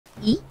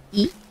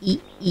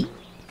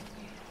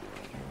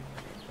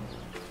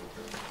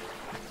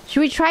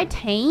Should we try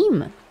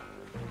tame?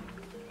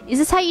 Is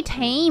this how you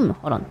tame?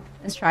 Hold on.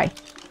 Let's try.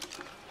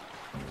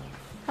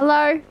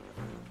 Hello?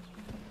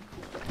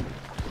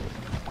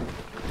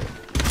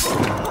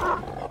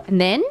 And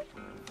then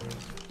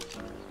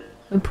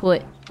we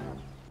put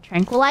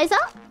tranquilizer.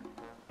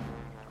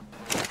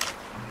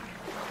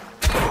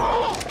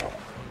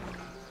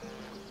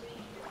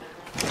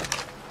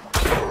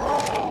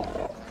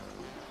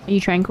 Are you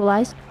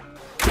tranquilized?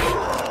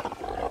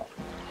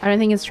 I don't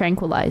think it's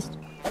tranquilized.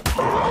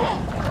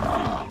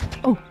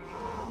 Oh.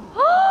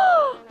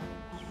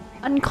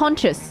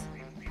 Unconscious.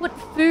 Put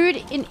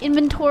food in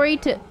inventory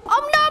to... Om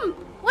nom!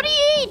 What do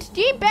you eat?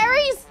 Do you eat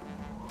berries?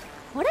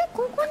 あれ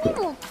ここに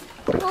も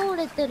倒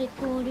れてる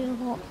恐竜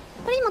が。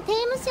これ今テ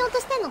ームしようと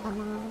してんのかな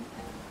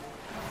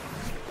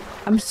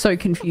I'm so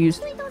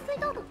confused. 水道水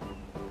道。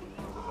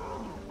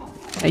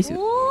ナイス。おー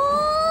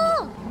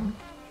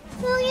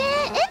すげえ。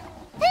え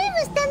テーム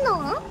してんの？テ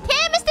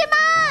ームしてま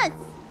す。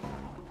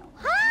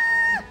は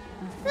あ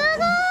すご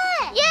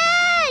い。イエ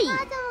ーイ。あ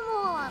で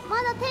ももうま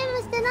だテーム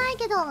してない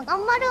けど頑張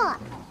るわ。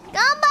頑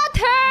張っ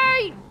て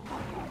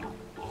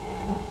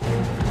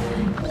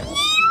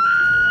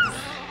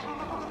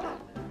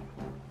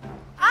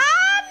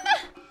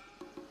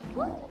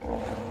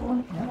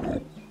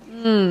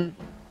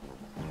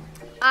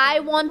I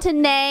want to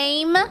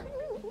name.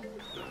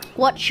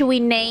 What should we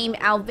name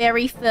our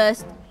very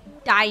first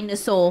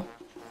dinosaur?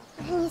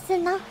 何にす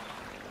んの？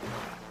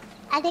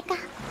あれか。エ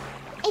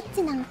ッ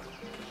チな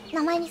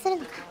名前にする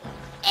のか。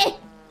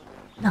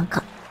なん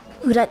か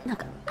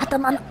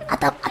頭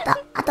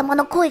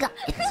の声が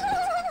エ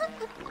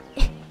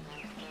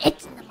ッ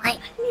チな名前。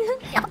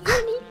やば。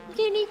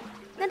急に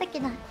なんだっけ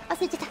な忘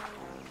れてた。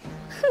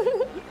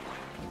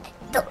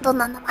どん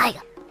な名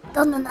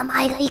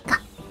前がいい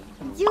か。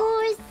ジョー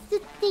ス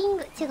ティン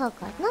グ違う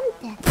かなん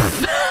て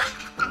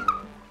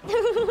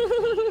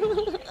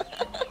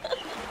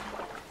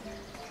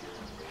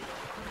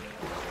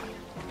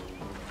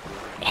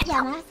い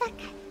やま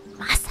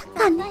さ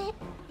かね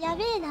や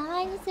べえ名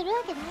前にする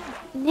わけな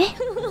いね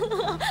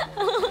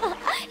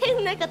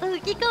変なこと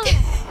吹き込む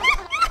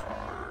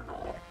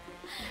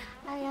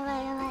あやば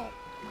いよ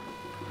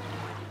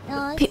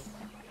し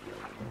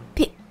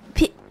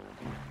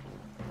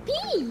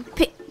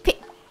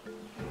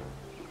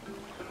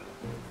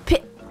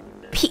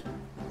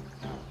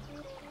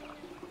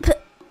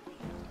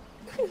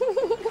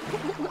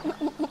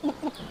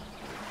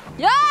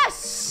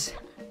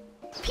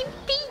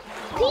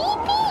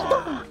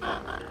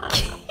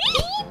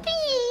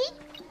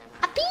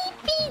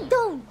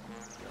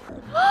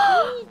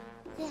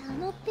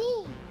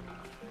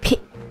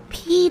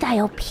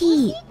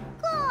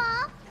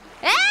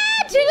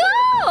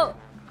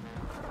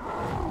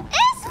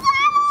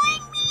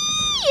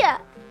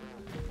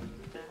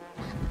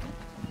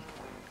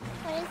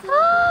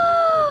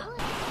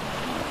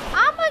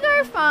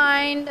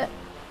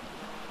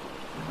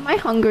I'm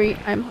hungry.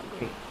 I'm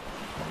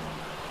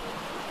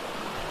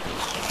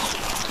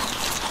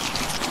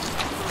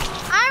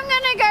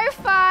gonna go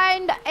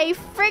find a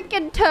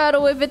freaking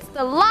turtle if it's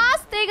the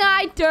last thing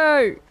I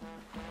do.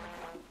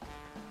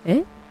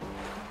 Eh?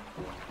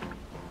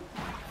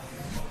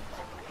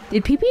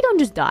 Did PPDON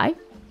just die?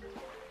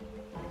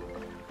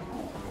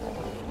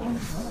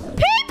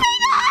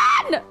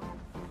 PPDON!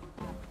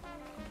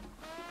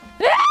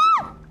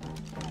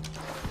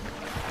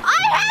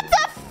 I had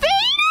to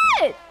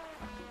feed it!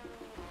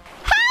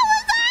 How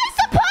was I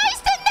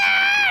supposed to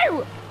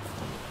know?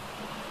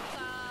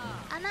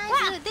 ナ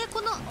イスで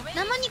この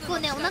生肉を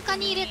ねお腹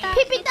に入れた PPDON!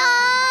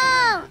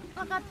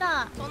 わかっ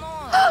たその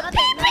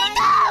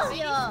PPDON! リ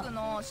スク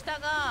の下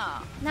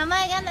が名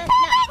前が何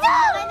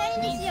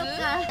にしよう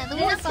か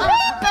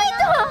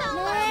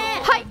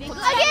はい、あげる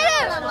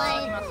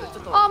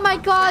Oh my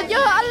god, you're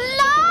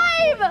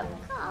alive!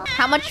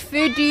 How much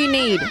food do you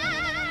need?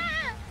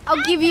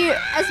 I'll give you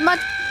as much.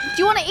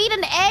 Do you want to eat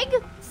an egg?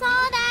 そう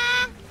だ